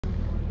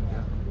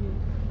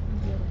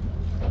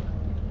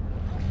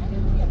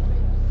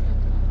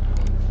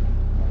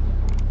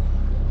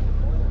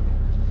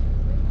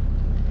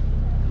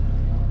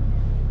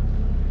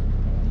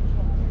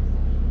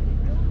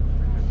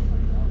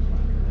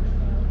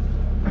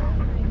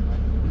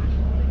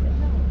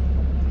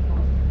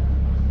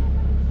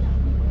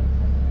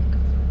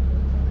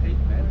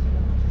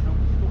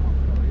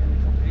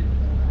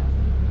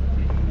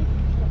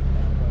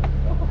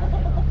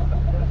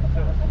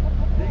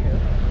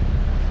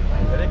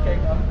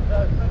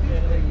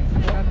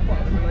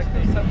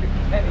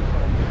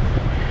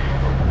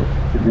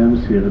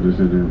Dames en heren, dus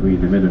een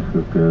goedemiddag,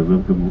 ook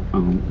welkom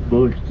aan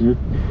boord.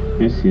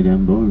 Messieurs,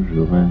 dames,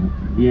 bonjour,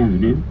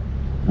 bienvenue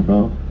à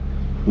bord.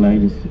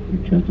 Ladies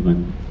and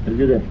gentlemen,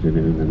 good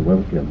afternoon and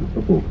welcome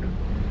aboard.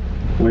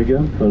 We're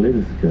going for a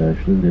little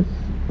excursion this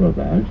for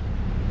about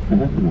a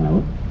half an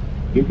hour.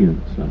 Give you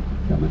some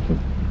comments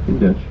in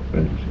Dutch,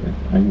 French and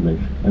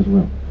English as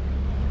well.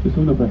 Nous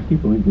sommes partis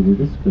pour une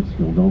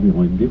excursion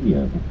d'environ une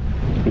demi-heure.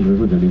 Et je vais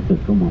vous donner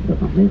quelques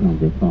commentaires en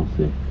néerlandais,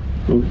 français,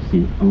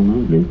 aussi en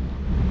anglais.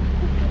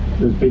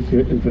 Dus een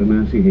beetje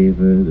informatie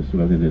geven, dus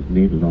zowel in het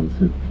Nederlands,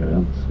 het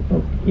Frans,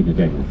 ook in het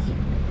Engels.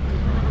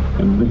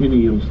 En we beginnen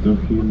hier ons toch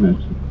hier met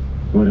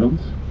voor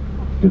ons.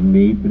 De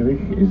Meebrug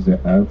is de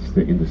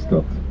oudste in de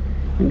stad.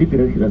 En die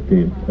brug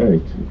dateert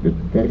uit de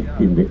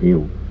 13e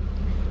eeuw.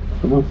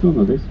 Commençons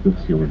notre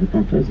excursion. Je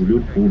confesse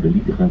le pont de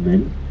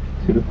l'Hydramel,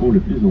 c'est le pont le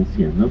plus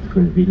ancien de notre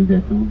ville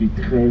datant du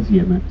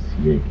XIIIe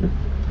siècle.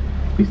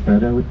 We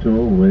start our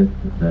tour with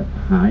the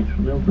High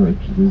Canal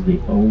Bridge. This is the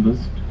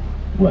oldest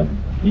one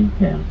in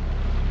town.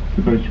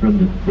 The bridge from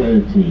the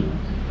 13th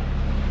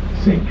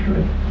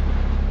century.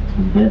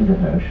 Derde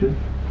huisje.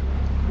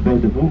 Bij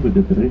de volgende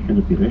brug en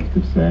op je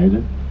rechterzijde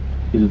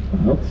is het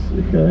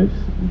Hatshuis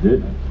de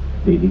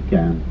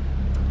Pelikaan.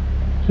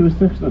 Zo is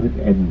straks nog het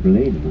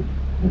embleem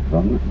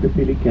van de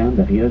pelikaan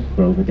daar juist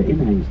boven de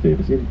inhangsdeur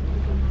zit.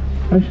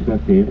 Huisje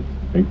dateert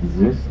uit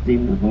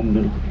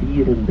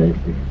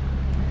 1634.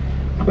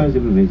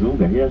 Troisième maison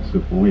derrière ce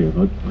pont est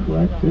votre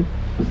droite,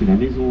 c'est la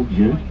maison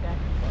Dieu,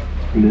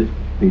 le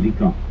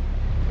Pélican.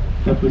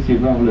 Appréciez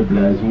voir le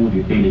blason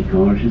du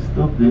Pélican juste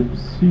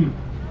au-dessus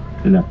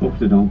de la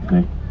porte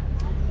d'entrée.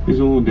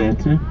 Maison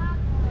date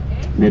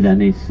de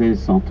l'année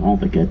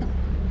 1634.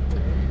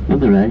 On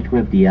the right we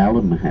have the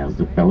Alum House,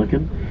 the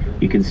Pelican.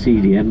 You can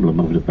see the emblem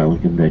of the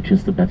Pelican there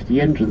just above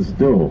the entrance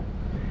door.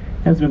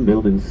 It has been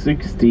built in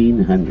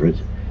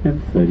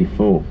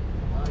 1634.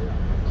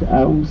 The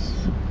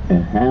Alms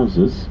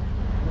houses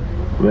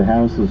were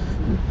houses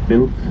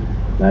built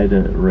by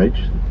the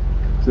rich,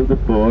 so the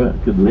poor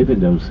could live in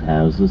those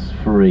houses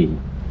free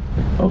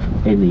of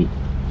any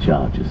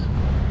charges.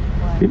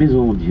 Les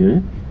maisons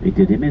Dieu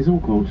étaient des maisons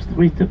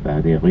construites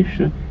par des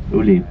riches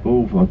où les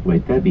pauvres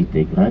pouvaient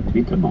habiter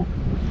gratuitement.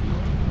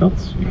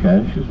 Dat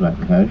huisjes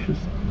waren huisjes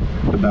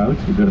gebouwd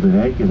door de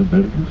rijkere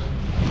burgers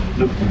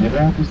en ook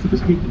gratis ter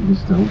beschikking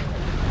gesteld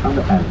aan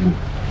de armen.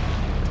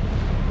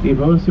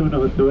 Hiervoor zien we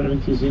nog het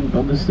torentje zien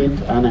van de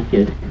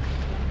Sint-Anna-kerk.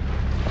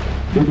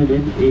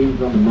 Binnenin een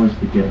van de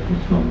mooiste kerkjes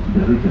van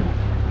Brugge.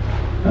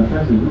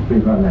 Enfin, c'est loupé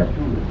par la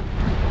tour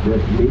de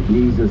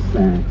l'église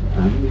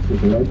Sainte-Anne.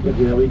 C'est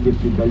l'intérieur une des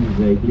plus belles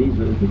églises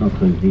de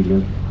notre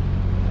ville.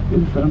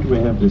 In front we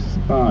have the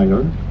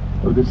spire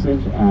of the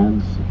St.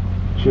 Anne's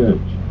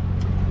Church.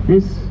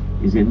 This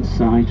is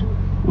inside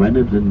one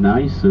of the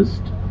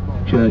nicest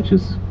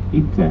churches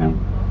in town.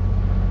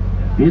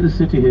 In the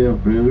city here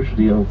of Bruges,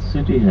 the old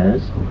city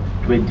has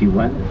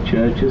 21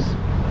 churches,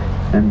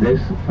 and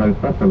this for a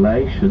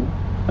population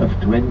of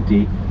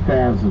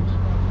 20,000.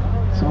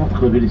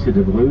 Centre-ville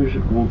de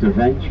Bruges compte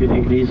 21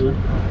 églises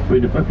voor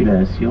een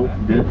population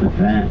de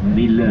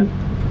 20.000.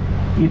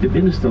 Hier de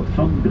binnenstad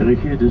van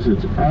Brugge, dus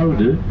het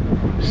oude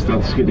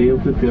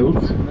stadsgedeelte,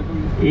 telt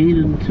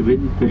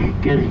 21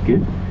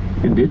 kerken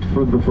en dit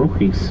voor een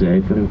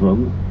bevolkingscijfer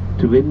van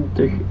 20.000.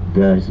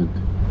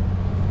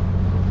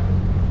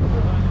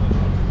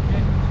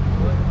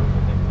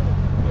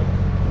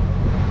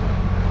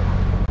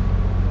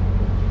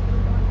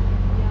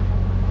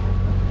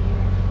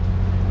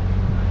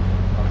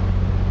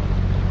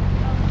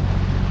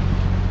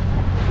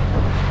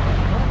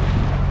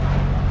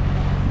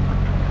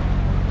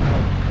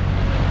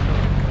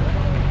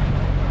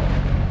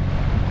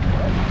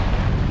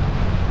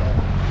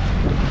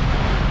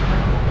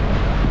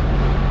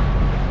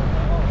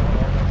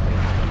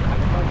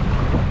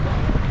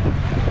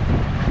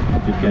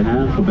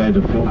 Kanaal voorbij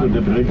de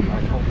volgende brug.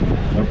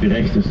 Op je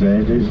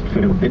rechterzijde is het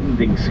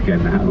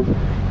verbindingskanaal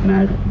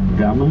naar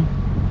Damme,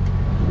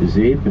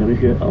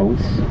 Zeebrugge als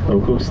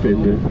ook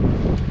Oostende.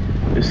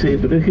 De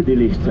Zeebrugge die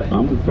ligt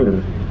amper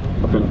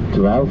op een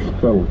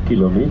 12-tal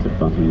kilometer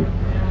van hier.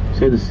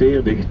 Zij is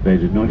zeer dicht bij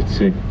de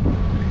Noordzee.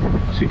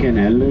 Ce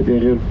canal est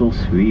le pont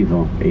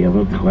suivant et à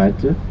votre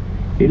droite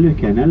est le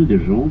canal de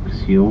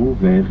jonction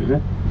vers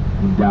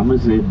Damme,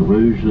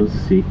 Zeebrugge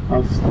et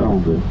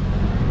Ostende.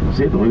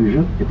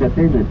 Zeebrugge est à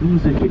peine à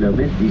 12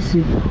 km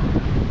d'ici.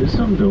 Nous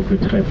sommes donc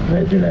très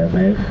près de la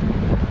mer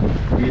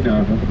du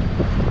Nord.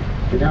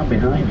 And now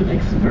behind the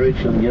next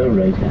bridge on your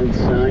right hand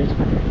side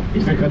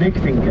is the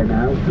connecting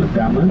canal to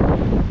Damme,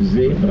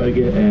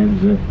 Zeebrugge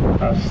and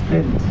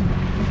Ostend.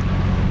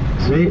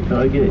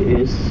 Zeebrugge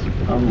is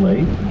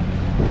only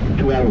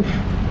 12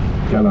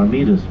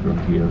 kilometers from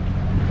here.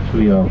 So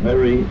we are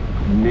very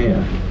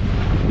near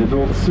the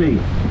North Sea.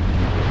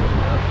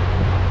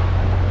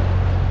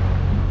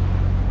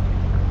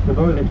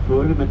 Behoorlijk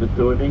voor met het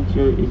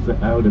torentje is de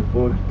oude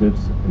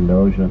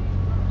Poortersloge.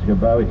 Het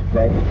gebouw uit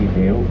 15e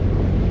eeuw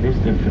is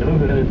de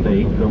vroegere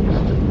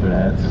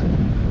bijeenkomstplaats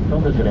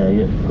van de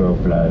vrije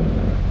kooplui.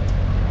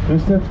 We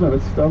straks naar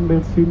het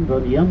standbeeld zien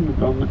van Jan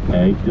van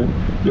Eyck,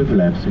 de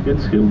Vlaamse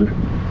kunstschilder.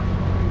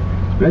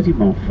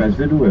 Bâtiment face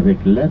de nous avec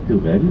la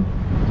tourelle,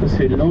 ça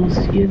c'est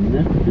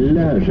l'ancienne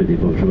loge des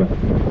bourgeois,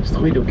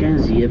 construite au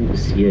XVe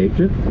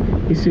siècle,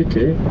 et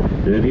c'était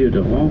le lieu de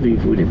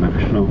rendez-vous des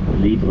marchands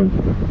libres.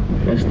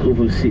 Là se trouve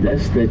aussi la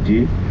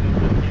statue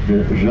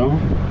de Jean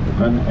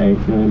van Eyck,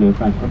 le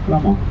peintre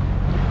flamand.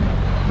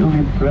 Now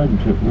in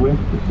front with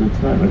the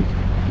turret,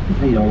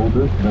 the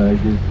older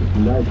Burgers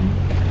legend.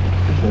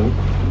 So,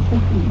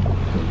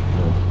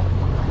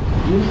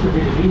 used to be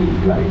the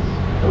meeting place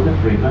of the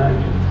free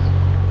merchants.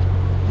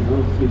 You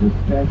will see the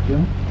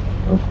statue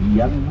of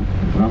Jan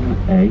van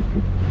Eyck,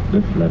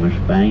 the Flemish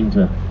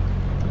painter.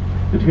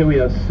 And here we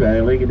are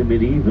sailing in the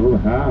medieval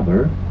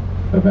harbour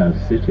of our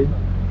city.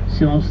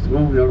 Si on se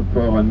trouve dans le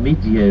port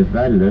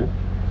médiéval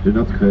de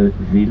notre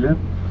ville,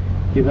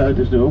 die houdt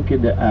dus nu ook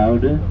in de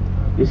oude,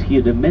 is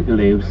hier de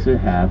middeleeuwse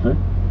haven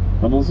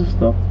van onze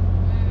stad.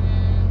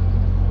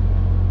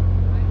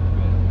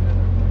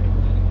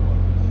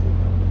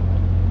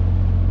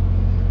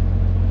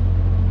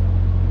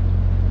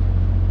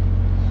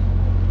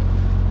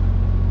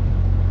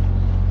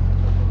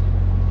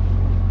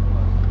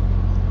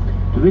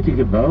 Het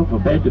witte gebouw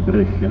voorbij de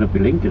brug en op de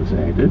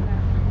linkerzijde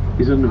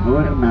is een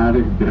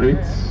voormalig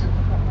Brits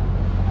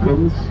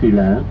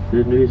consulaat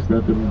en nu is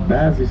dat een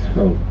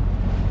basisschool.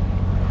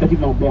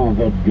 Bâtiment bas en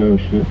votre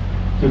gauche,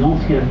 c'est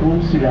l'ancien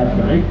consulat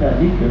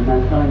britannique,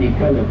 maintenant une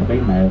école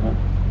primaire.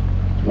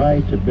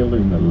 Right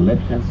building on the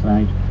left hand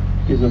side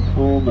is a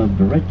former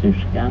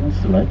British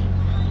consulate,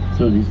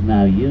 so it is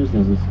now used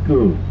as a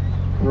school,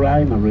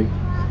 primary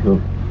school.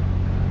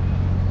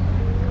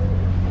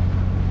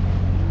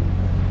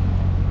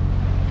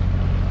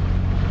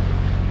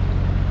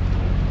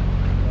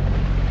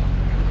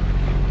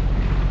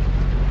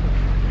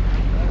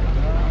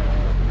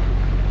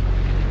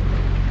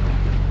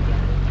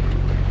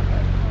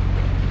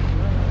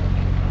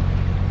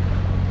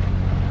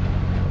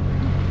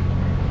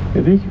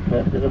 Een beetje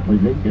verder op de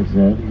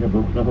linkerzijde hebben we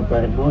ook nog een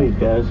paar mooie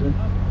huizen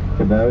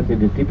gebouwd in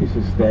de typische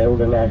stijl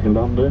der lage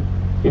landen,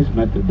 is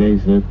met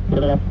deze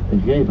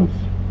trapgevels.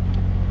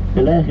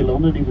 De lage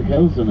landen die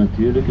vergelden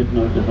natuurlijk het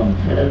noorden van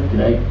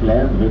Frankrijk,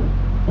 Vlaanderen,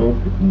 ook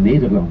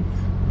Nederland.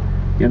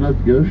 Et à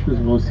notre gauche, nous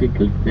avons aussi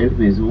quelques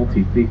maisons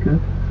typiques.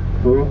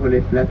 Pour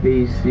les plats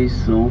ici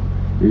sont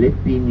les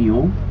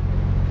pignons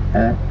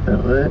à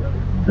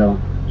redans,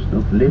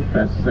 donc les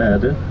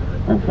façades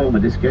en forme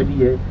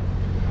d'escalier.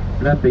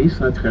 La pays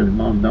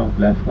naturellement le nord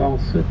de la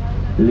France,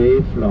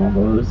 les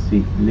Flandres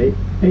aussi, les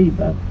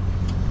Pays-Bas.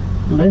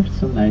 Left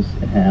some nice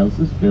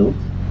houses built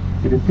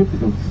in a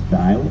typical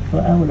style for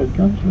our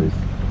countries,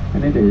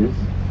 and it is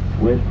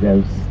with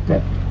those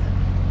stepped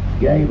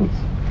gables.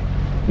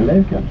 The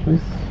Low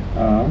Countries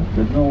are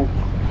the north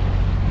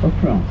of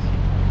France,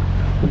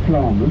 the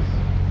Flanders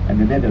and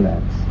the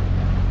Netherlands.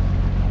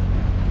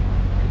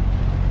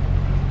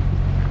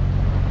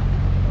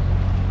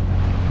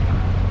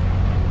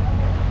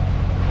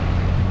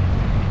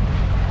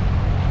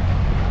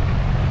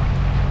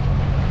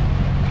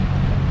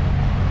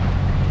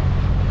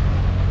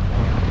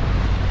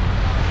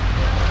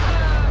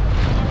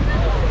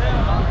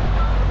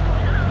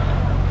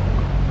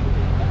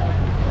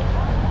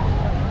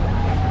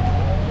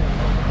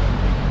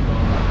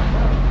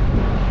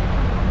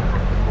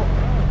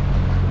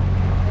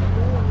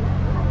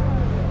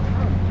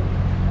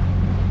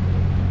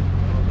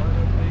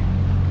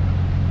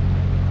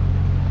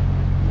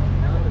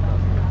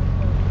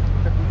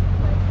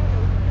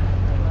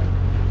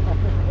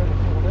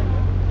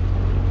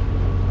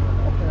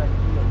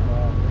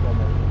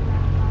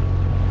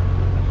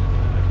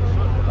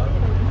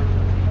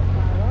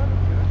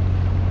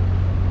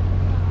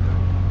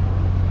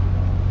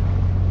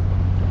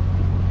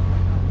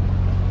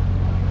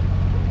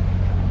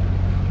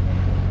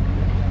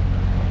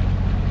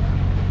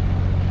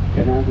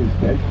 Canal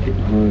Tour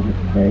voor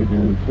bij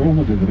de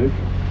volgende brug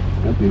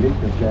op de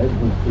linkerzijde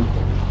van het stuk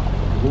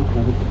zoek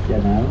naar het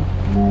kanaal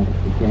naar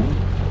de Gent.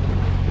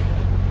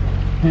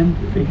 En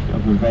ligt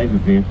op een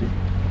 45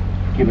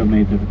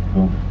 kilometer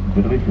van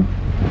Brugge.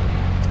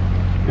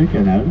 Le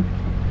canal,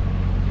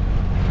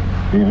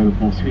 vers le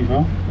pont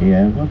suivant et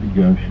à votre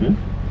gauche,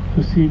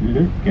 ceci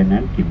le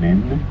canal qui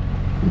mène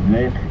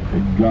vers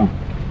Gand.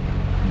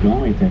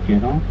 Gand est à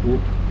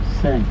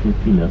 45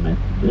 km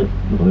de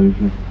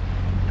Bruges.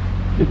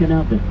 The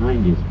canal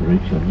behind this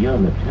bridge on your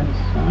left hand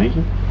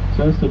side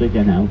goes to the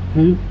canal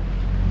to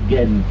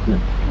Ghent.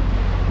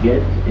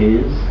 Ghent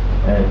is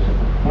at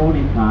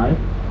 45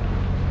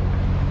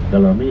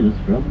 kilometers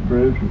from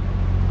Bruges.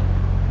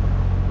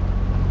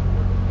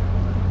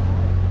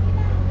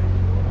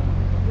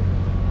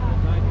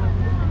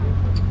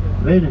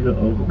 Op enige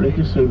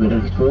ogenblikken zullen we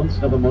recht voor ons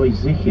nog een mooi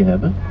zichtje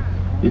hebben.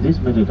 Dit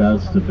is met het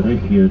oudste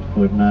brugje het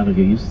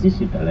voormalige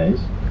justitiepaleis.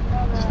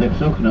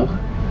 Straks ook nog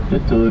de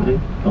toren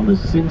van de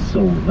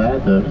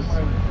Sint-Salvators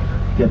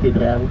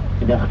cathédrale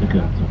in de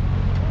achtergrond.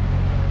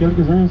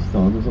 Quelques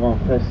instants, nous allons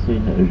passer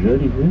une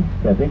jolie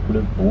vue avec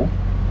le pont,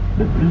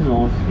 le plus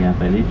ancien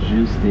palais de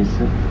justice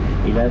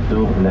et la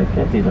tour de la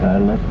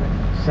cathédrale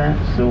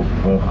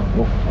Saint-Sauveur.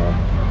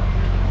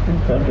 In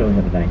front we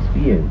have a nice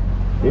view.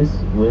 This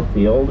with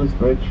the oldest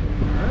bridge,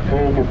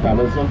 former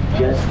Palace of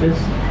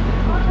Justice,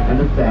 and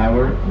the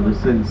tower of the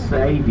St.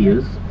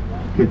 Saviour's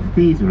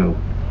Cathedral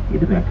in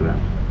the background.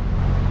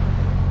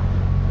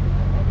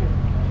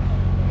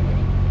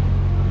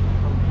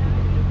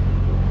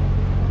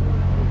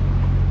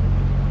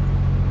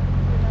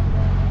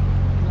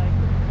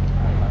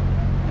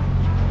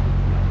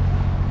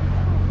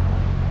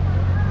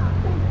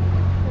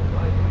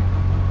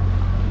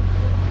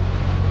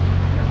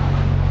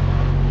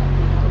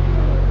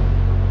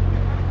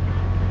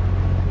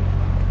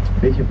 Een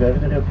beetje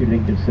verder op je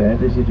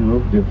linkerzijde ziet u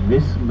ook de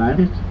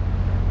vismarkt,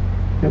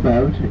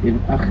 gebouwd in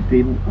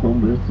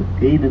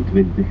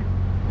 1821.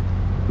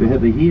 We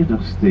hebben hier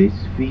nog steeds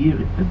 4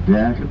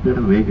 dagen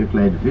per week een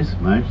kleine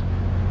vismarkt,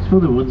 dus van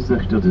de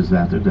woensdag tot de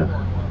zaterdag.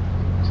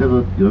 Sur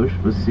votre gauche,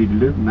 voici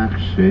le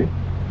marché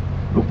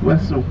aux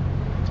poissons,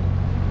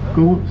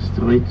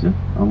 construite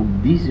en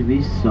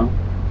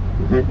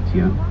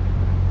 1821.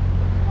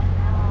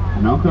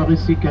 Et encore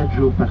ici 4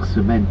 jours par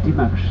semaine, du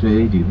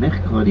marché du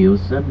mercredi au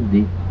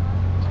samedi.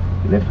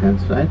 Left hand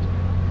side,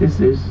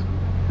 this is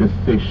the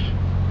fish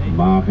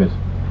market,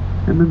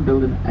 and then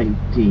built in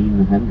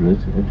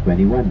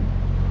 1821.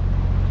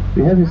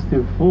 We have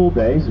still 4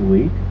 days a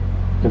week,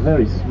 a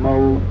very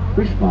small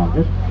fish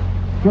market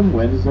from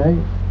Wednesday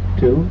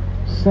till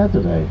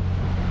Saturday.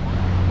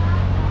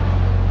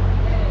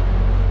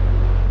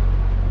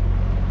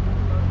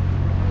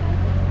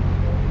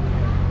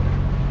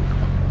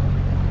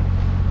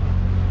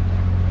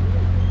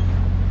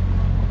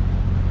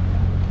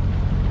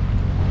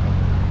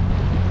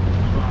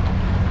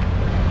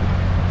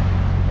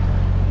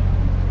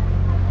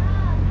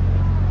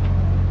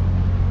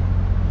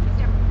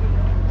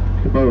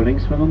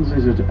 Links van ons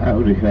is het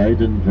oude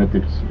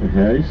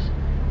Geidenvettershuis,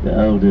 de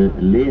oude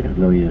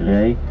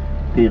leerlooierij,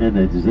 dateert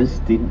uit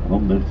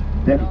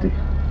 1630.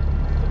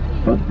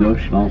 Votre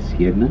gauche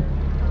l'ancienne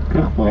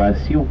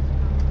corporation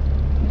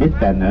des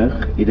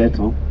tanneurs et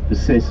datant de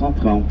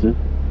 1630.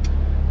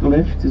 The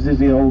left is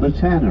the old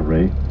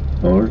tannery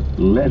or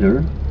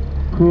leather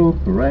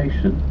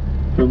corporation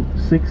from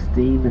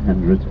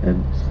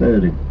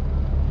 1630.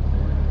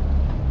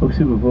 Ook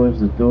zien we voor ons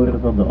de toren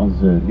van de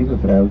Onze Lieve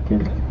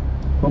Vrouwkerk,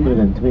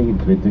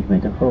 122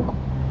 meter hoog.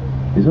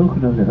 Het is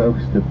ook nog de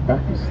hoogste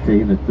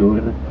bakstenen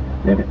toren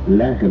der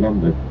Lage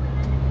Landen.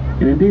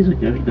 En in deze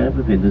kerk daar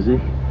bevinden zich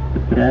de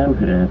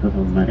praalgraven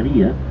van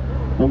Maria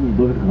van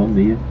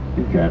Bourgondië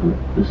en Karel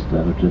de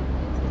Stoute.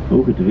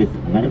 Ook het wit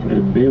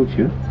marmeren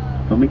beeldje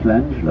van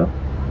Michelangelo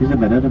is de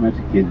Madonna met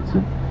de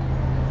kinderen.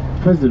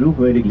 Face de nous, vous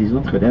voyez l'église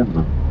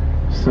Notre-Dame,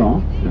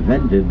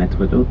 122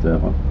 mètres d'hauteur.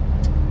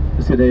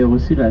 C'est d'ailleurs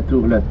aussi la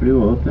tour la plus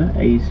haute,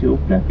 et ici au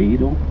Pays,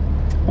 donc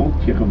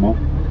entièrement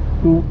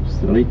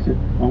construite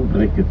en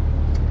briques.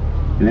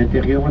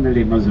 L'intérieur, on a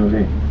les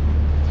mausolées.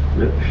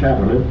 Le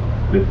Charles,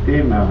 le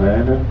thé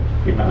Marraine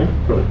et Marie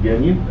pour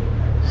gagner,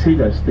 c'est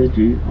la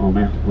statue en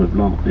marbre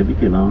blanc de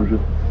Michel-Ange,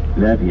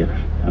 la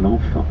Vierge à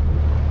l'enfant.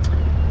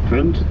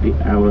 Front, the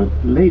Our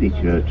Lady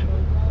Church,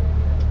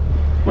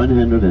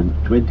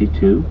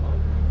 122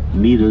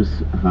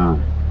 meters high.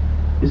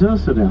 Is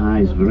also the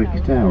highest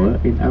brick tower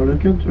in our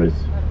countries.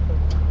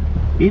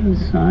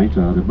 Inside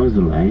are the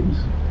mausoleums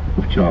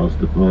of Charles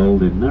the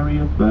Bold and Mary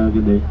of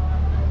Burgundy,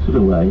 to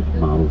the white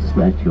marble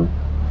statue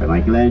by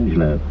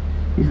Michelangelo.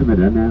 Is the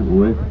Madonna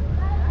with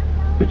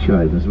a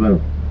child as well.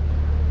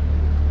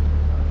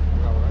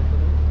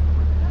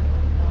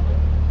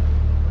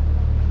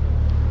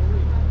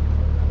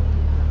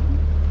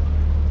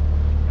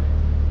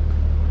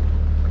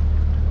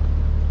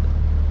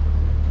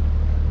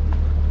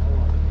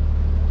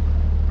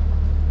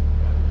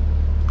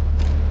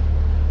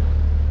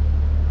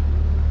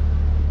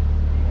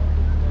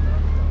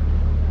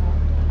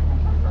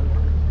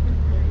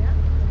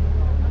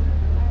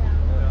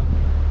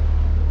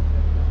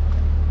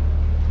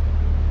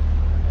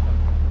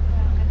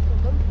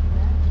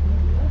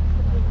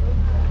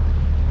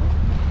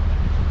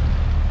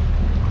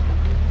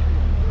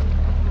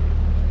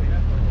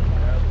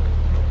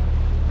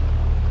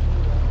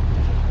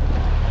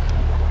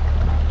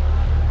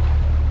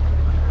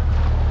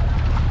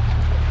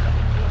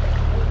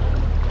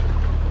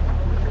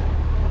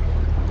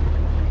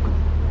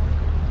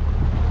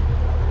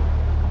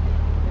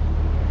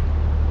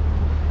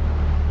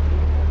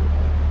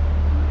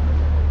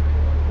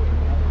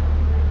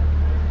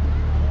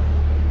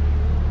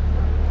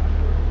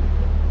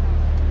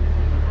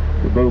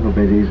 Boven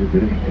bij deze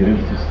brug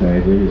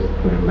rechtszijde is het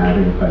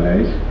voormalige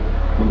paleis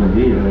van de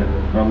heren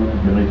van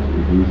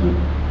Bruges.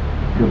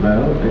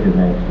 Gebouw uit de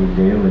 19e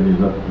eeuw en is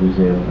dat het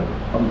museum van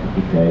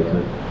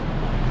antiquiteiten.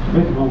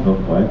 Bâtiment en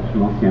droite,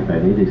 l'ancien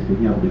palais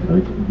destiné à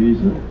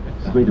Bruges,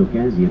 construit au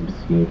XVe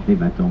siècle et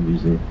maintenant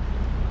musée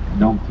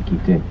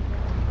d'antiquité.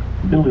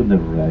 Built on the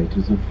right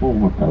is a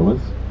former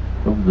palace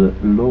of the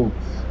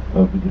Lords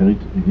of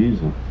Bruges.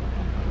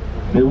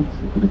 Built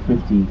in the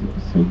 15th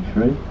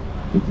century,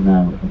 it's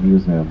now a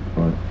museum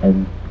for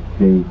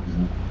antiques.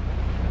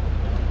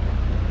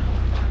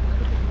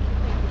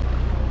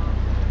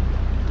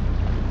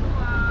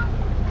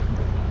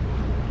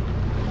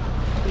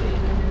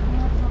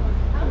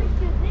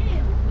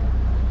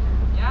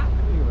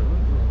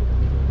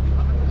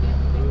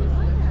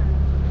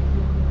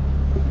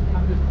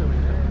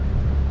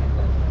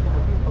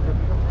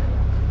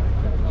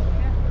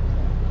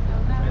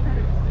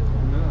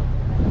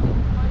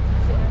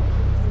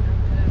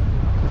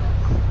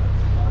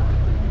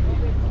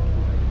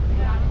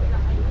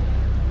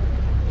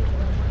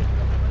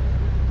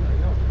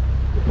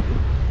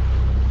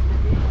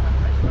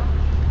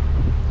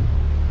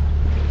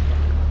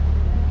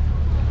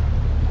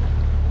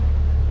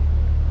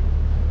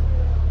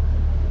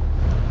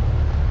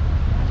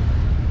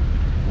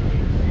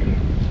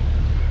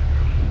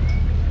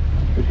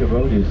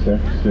 gebouw is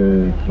straks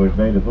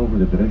voorbij de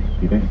volgende brug,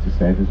 die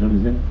rechterzijde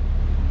zullen zijn,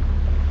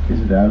 is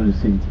het oude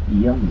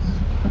Sint-Jans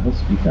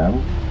Hospitaal,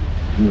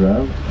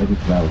 gebouw uit het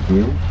 12e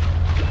eeuw,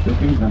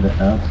 ook een van de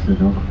oudste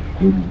nog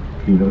in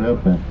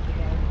Europa.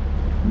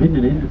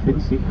 Binnenin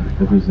bevindt zich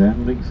de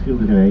verzameling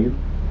schilderijen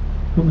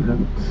van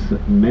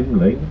Hans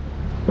Memling,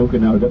 ook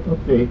een oude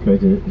apotheek uit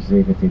de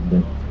 17e.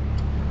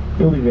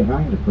 Building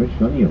behind the bridge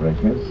on your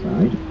right hand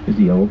side is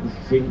the old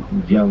St.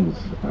 John's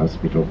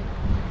Hospital,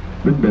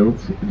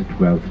 rebuilt in the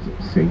 12th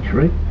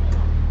century,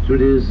 so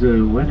it is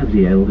one of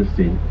the eldest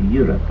in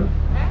Europe.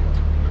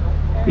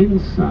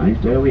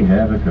 Inside there we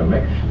have a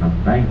collection of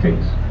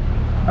paintings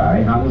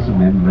by Hans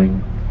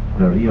Memling,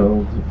 very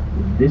old,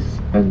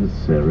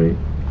 dispensary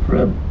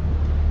from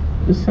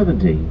the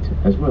 17th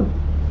as well.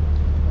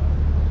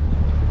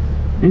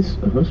 This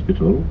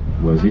hospital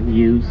was in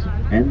use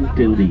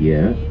until the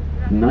year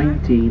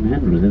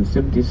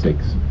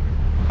 1976.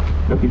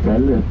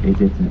 L'hôpital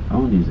était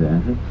en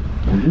usage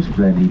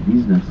jusqu'à l'année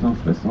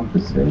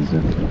 1976.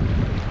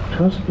 Het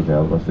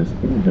hospitaal was dus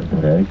in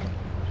gebruik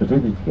tot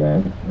in het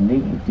jaar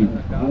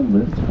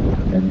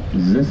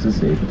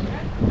 1976.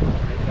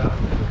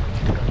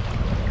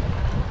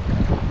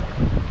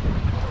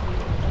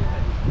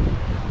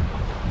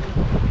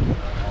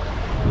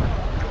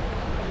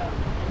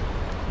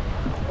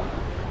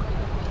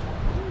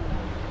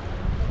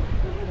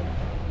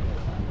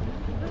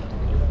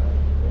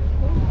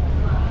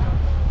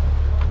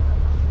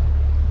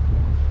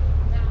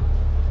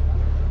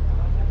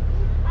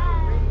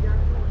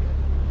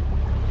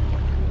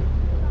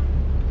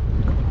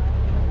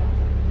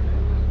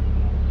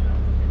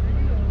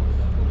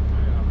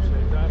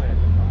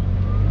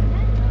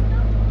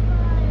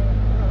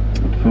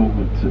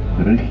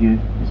 Het brugje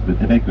is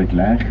betrekkelijk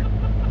laag.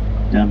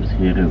 Dames en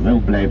heren,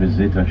 wel blijven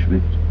zitten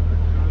alsjeblieft.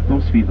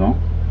 Pont suivant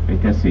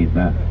est assez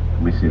bas.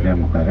 Messieurs,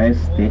 dames,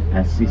 restez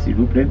assis s'il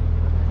vous plaît.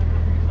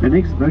 The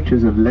next bridge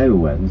is a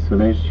low one, so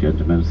ladies and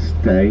gentlemen,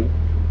 stay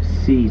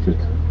seated.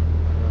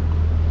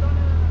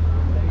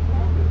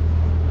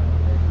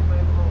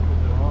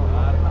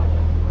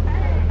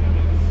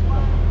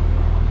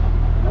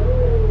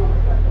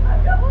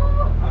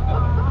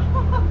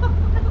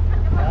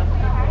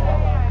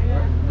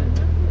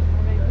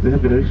 We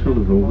hebben rechts van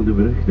de volgende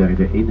brug naar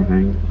de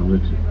ingang van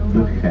het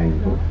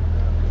Begijnhof.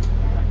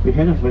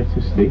 Begijnhof werd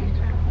gesticht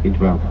in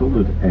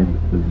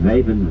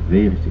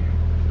 1245.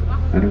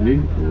 Maar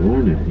nu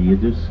wonen hier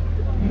dus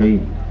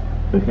geen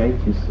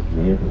Begijntjes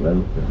meer,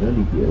 wel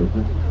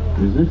religieuze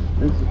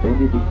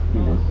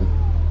Benedictinessen.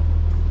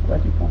 Wat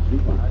u pense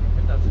suivant,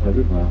 vous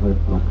allez voir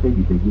l'entrée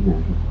du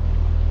béguinage.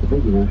 Le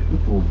béguinage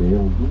fut fondé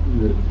en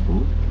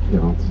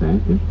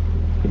 1245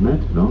 et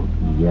maintenant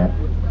il n'y a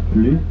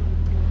plus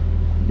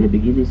des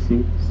béguines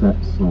ici, ça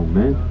sont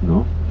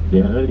maintenant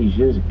des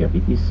religieuses qui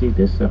habitent ici,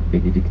 des sœurs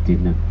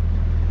bénédictines.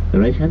 The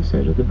right hand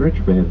side of the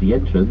bridge we have the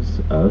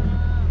entrance of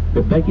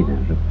the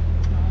Beguinage.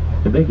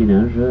 The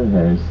Beguinage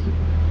has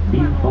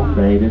been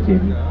founded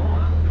in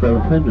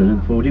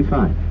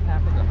 1245.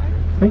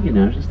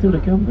 Beguinage is still a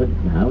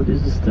convent now,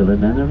 this is still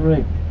an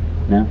honorary,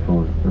 now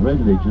for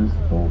religious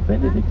or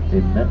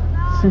Benedictine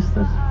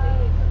sisters.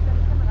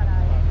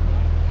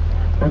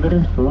 En er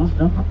is voor ons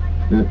nog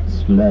de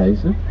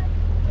sluizen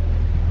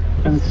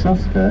en het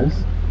Sashuis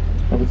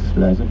of het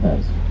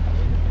Sluizenhuis.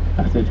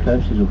 Achter het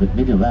huis is ook het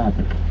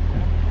middenwater.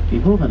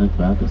 Niveau van het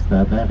water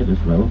staat daar dus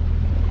wel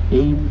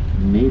 1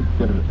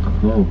 meter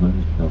hoger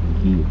dan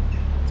hier.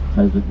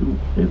 Ça se trouve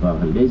devant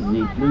les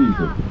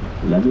écluses,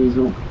 la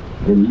maison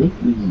de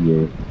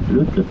l'éclusier,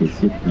 l'autre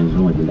petite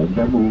maison est de lac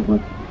d'Amour,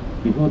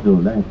 niveau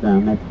d'eau là est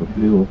 1 mètre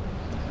plus haut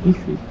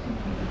ici.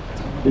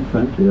 In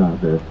front we are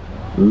the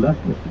lock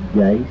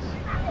gates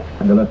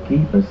and the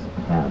lockkeeper's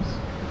house.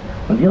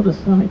 On the other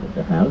side of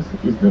the house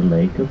is the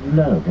lake of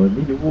love, or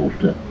living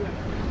water.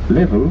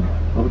 Level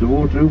of the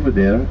water over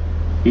there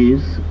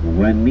is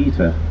 1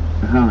 meter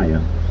higher.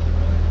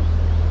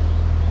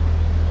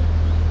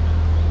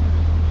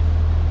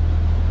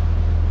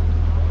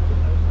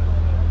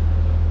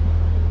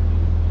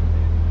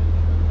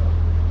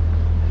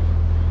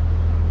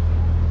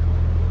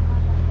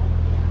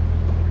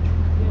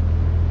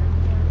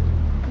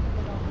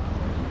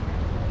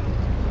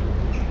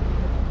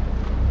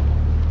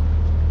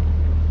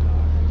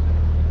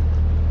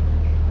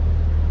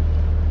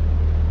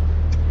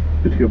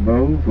 Het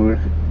gebouw voor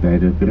bij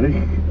de brug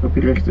op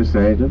je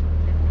rechterzijde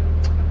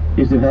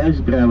is de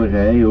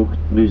huisbrouwerij, ook het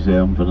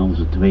museum van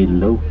onze 2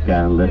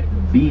 lokale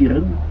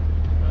bieren.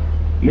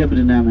 Die hebben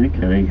de naam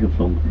gekregen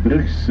van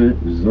Brugse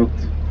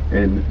Zot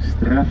en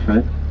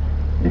Straffe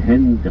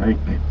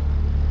Hendrik.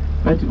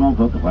 Bâtiment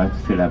van droite,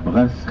 c'est la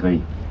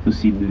brasserie,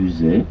 aussi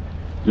musée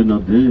de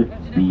nos 2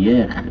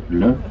 bières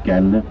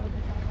locales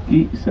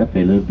qui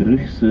s'appellent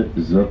Brugse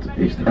Zot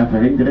et Straffe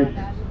Hendrik.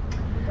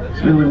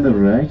 Still on the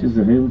right is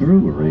the Hill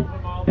Brewery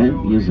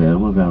and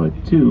museum of our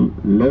 2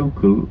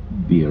 local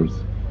beers.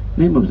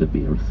 Name of the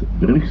beers,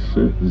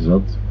 Brugse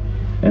Zot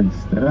and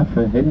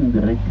Straffe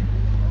Hendrik.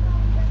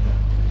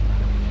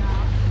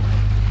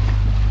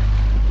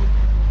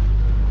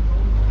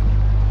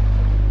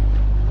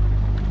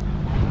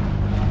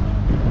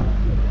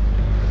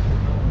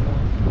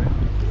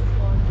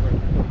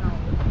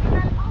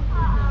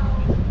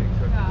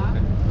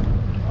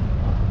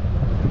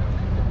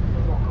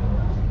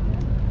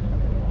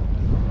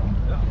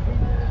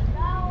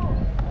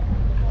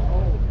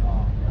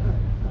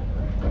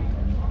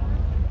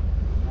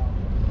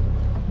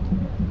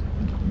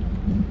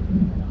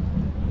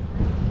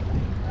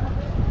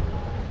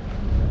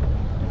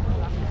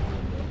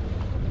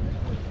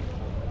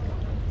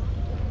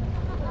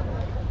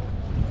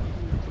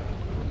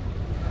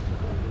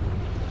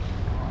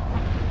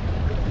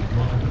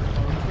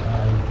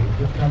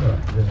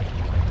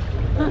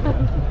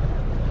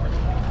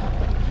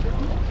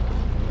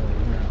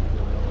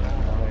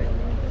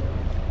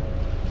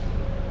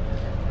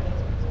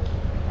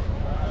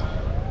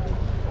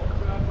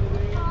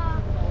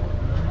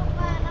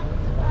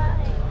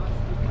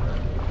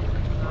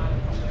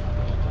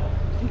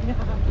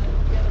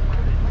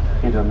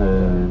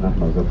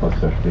 Dans un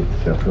passage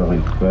petit, encore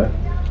une fois,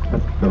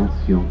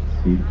 attention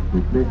s'il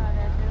vous plaît.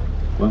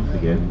 Once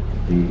again,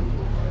 be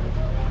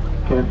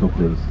careful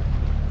please.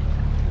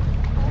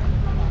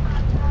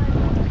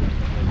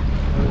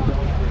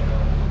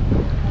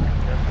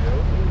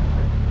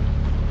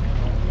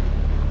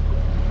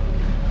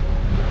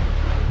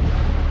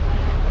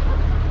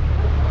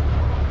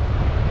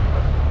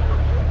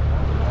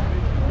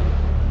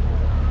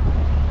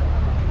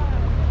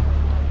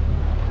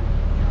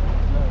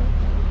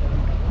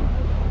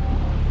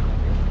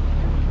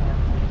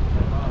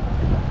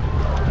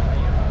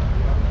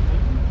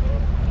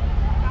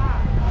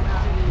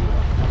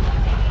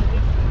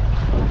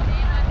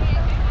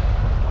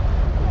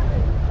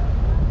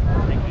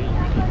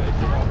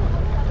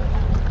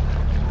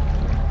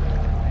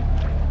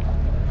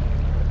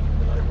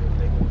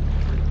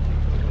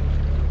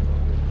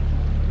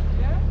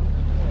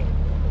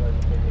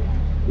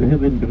 We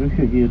hebben in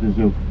Brugge hier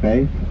dus ook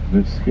 5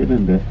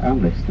 verschillende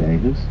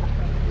aanlegsteigers.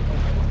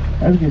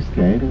 Elke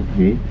steiger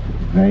heeft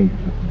 5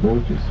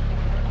 bootjes.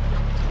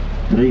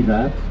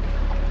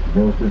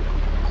 Privaatboten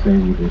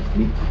zijn hier dus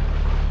niet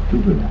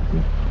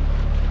toegelaten.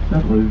 À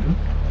Bruges,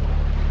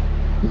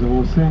 nous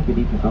avons 5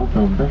 différentes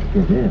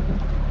embarcadères.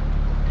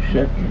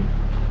 Chaque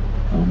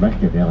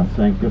embarcadère a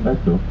 5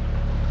 bateaux.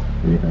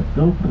 Les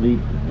bateaux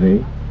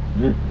privés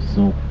ne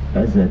sont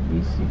pas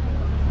admissibles.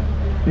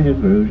 In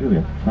Bruges we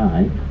have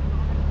 5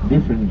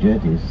 different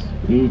jetties.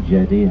 Each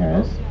jetty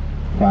has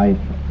 5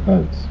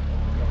 boats.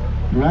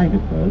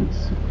 Private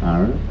boats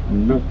are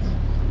not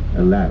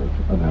allowed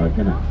on our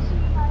canals.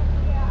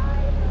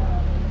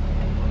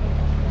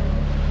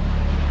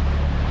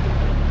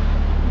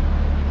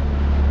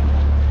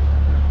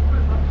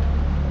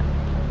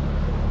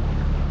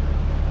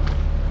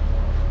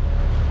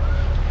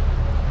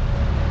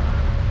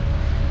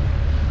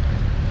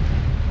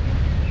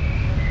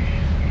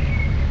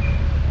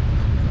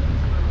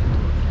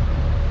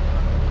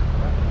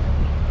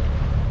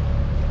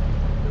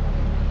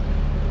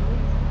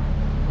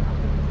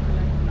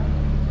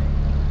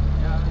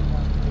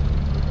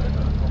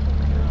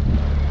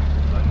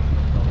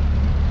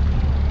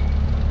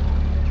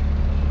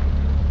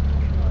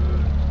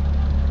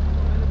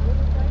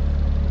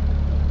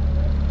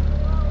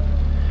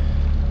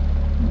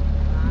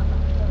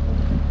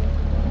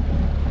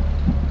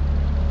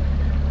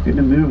 In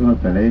de muur van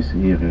het paleis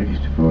hier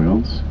recht voor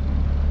ons,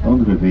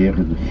 ongeveer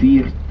een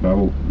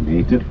 4-tal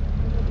meter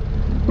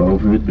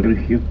boven het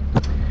brugje.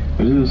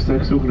 We zullen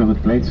straks ook nog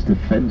het kleinste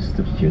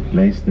venstertje, het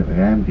kleinste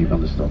raampje van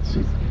de stad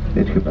zien.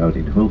 Dit gebouwd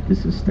in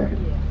gotische stijl.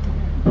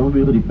 Au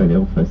mur du palais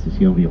en face,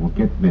 ici environ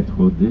 4 mètres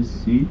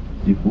au-dessus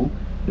du pont,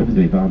 là vous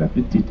allez voir la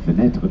petite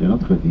fenêtre de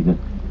notre ville,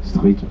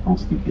 street en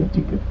style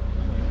gothique.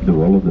 The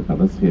wall of the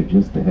palace here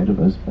just ahead of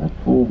us, about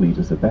 4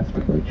 meters above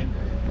the bridge.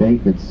 There you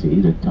can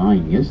see the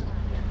tiniest,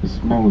 the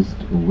smallest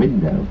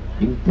window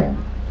in town,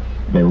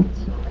 built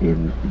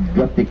in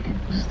Gothic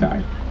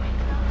style.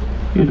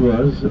 It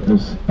was a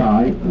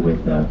spy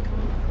window.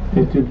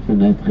 Petite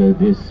fenêtre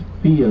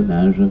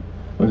d'espionnage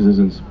was dus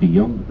een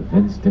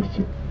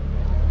spionvenstertje.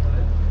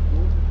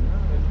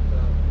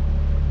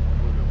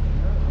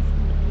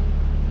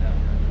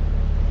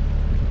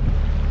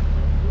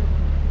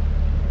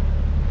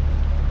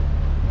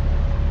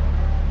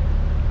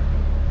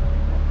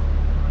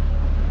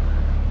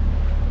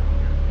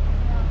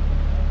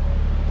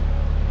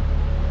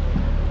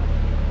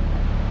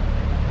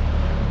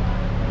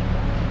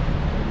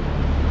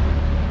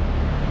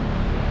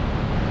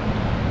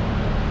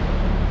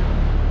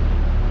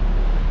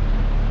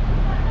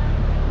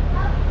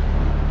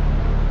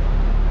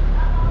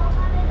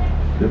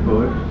 De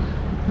poort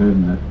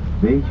een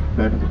beetje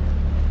verder.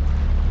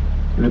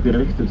 En op de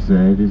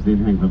rechterzijde is de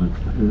ingang van het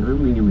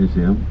Groningen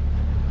Museum.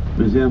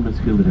 Museum met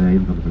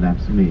schilderijen van de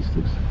Vlaamse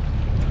meesters.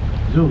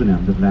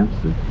 Zogenaamde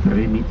Vlaamse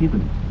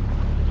primitieven.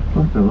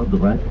 Quant à votre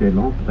droite est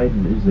l'entrée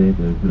du musée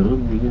de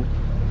Groningen,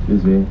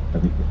 musée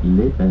avec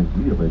les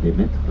peintures des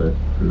maîtres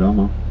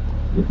flamands,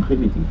 des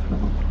primitifs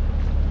flamands.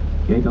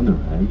 Kijk on the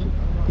right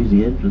is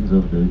the entrance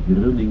of the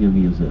Groningen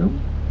Museum.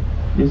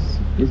 This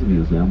is a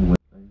museum where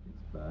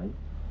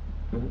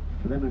the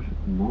Flemish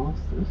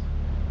masters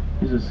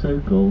is a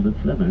so-called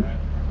Flemish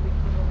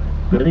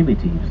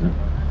primitives.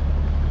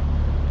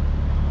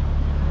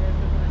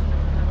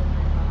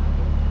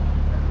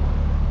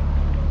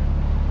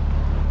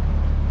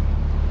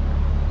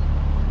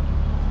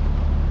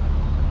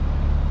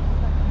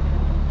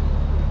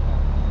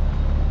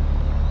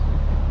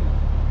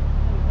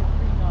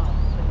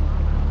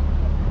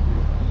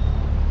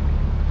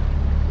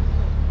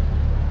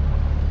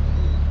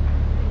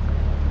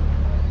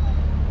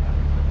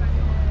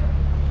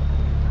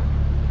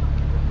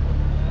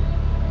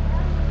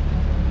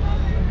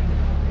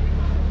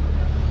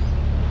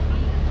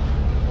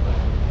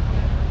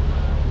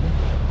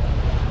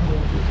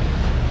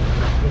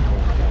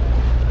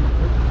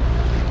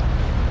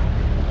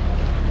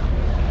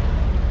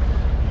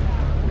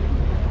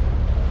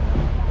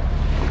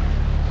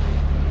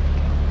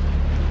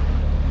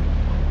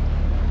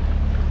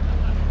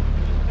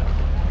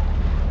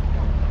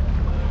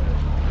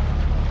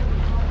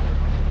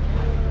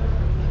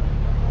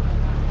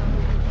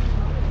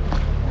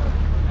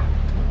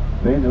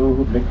 klein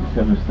ogenblik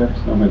gaan we straks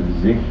nog met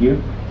een zichtje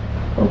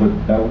op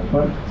het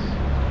Belfort.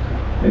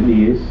 En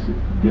die is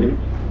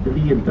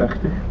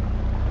 83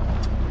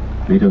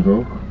 meter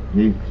hoog,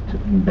 heeft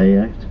een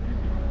bijaard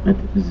met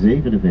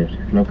 47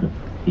 klokken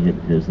die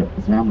een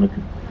gezamenlijk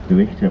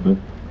gewicht hebben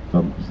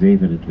van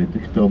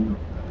 27 ton.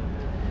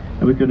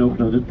 En we kunnen ook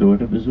nog de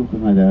toren bezoeken,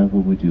 maar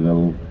daarvoor moet u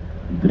wel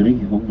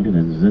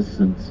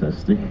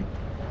 366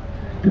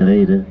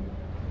 treden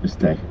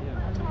bestijgen.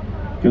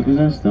 Quelques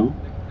instants,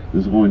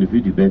 nous aurons une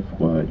vue du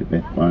beffroi. Le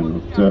beffroi a une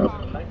hauteur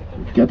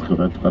de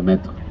 83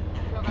 mètres,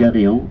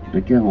 carillon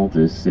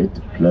de 47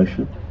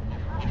 cloches,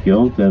 qui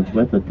ont un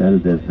poids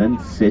total de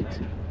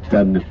 27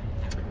 tonnes.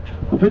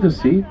 On peut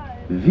aussi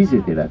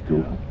visiter la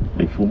tour.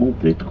 Il faut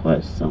monter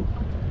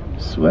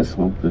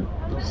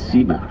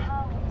 366 marches.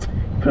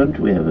 Front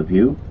we have a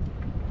view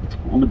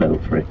on the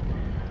belfry.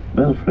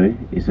 Belfry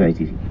is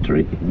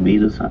 83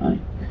 meters high,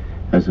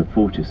 has a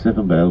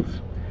 47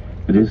 bells.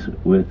 It is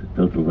with a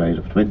total weight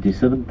of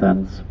 27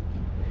 tons.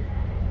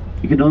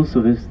 You can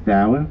also visit the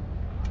tower,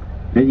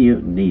 then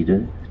you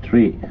need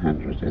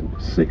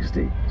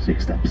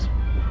 366 steps.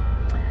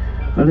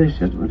 Well,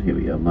 ladies and gentlemen, here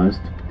we are almost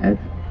at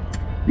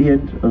the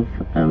end of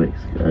our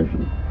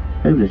excursion.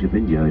 I hope that you've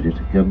enjoyed it.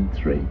 Come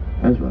through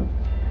as well.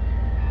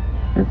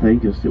 I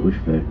think it was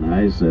very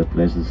nice,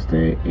 pleasant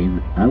stay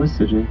in our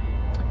city.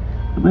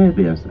 And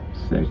maybe as I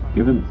said,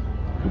 given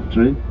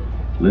through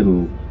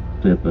little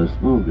tip, a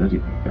small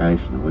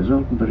gratification, I was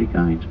often very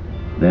kind.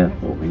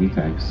 Therefore, many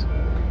thanks.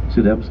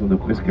 Ces dames sont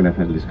donc presque à la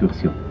fin de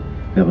l'excursion.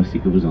 J'espère aussi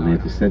que vous en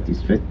êtes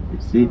satisfaits.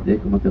 Merci des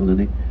commentaires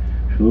donnés.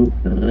 Je vous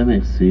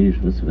remercie. Je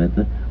vous souhaite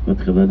une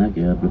très bonne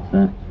agréable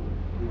fin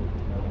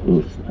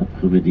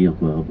après-midi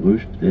encore à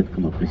Bruges. Peut-être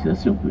comme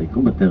appréciation pour les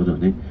commentaires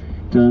donnés.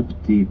 Un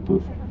petit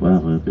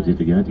pouvoir,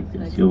 petite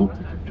gratification.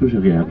 Toujours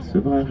agréable de se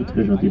voir.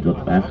 Très gentil de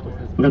votre part.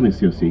 Je vous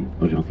remercie aussi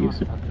pour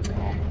gentillesse.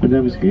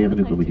 Dames en heren,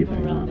 nu kom ik hier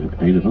bijna aan het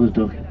einde van de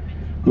tocht.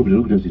 Ik hoop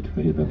ook dat u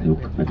tevreden bent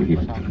ook met de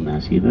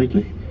informatie en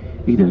uitleg.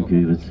 Ik dank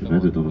u, het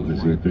werd dan nog een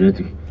zeer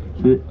prettig,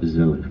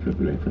 gezellig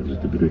verblijf verder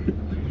te Brugge.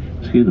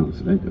 Misschien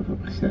ons dank of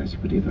appreciatie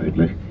voor deze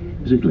uitleg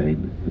is een klein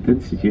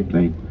attentietje,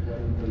 klein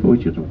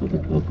woordje nog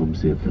altijd welkom,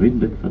 zeer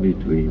vriendelijk van u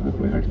twee,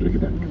 waarvoor hartelijke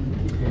dank.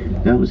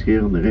 Dames en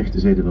heren, aan de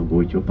rechterzijde van het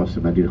bootje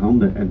oppassen met uw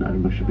handen en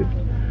armen alsjeblieft.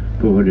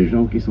 Pour les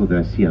gens qui sont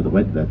assis à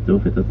droite du bateau,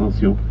 faites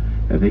attention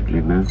avec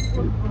les mains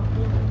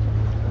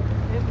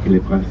et les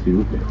bras s'il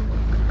vous plaît.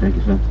 Thank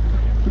you, sir.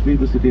 The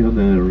people sitting on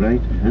the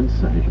right hand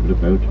side of the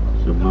boat,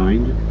 so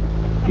mind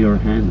your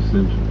hands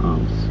and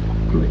arms,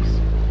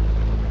 please.